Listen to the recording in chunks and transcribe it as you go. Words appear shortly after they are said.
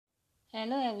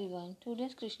Hello everyone.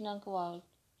 Today's Krishna quote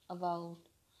about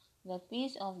the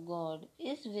peace of God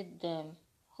is with them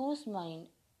whose mind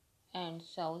and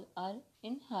soul are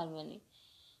in harmony,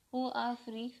 who are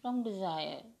free from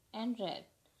desire and wrath,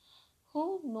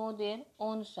 who know their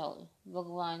own soul.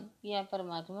 भगवान या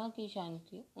परमात्मा की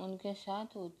शांति उनके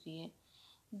साथ होती है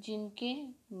जिनके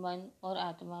मन और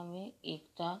आत्मा में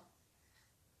एकता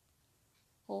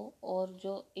हो और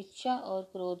जो इच्छा और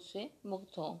क्रोध से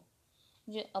मुक्त हो,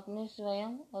 जो अपने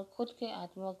स्वयं और खुद के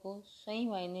आत्मा को सही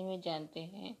मायने में जानते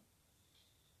हैं।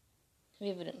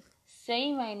 विवरण: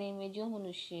 सही मायने में जो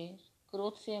मनुष्य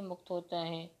क्रोध से मुक्त होता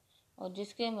है और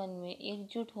जिसके मन में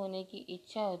एकजुट होने की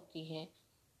इच्छा होती है,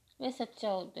 वह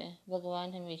सच्चा होता है।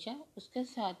 भगवान हमेशा उसके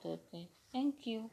साथ होते हैं। Thank you.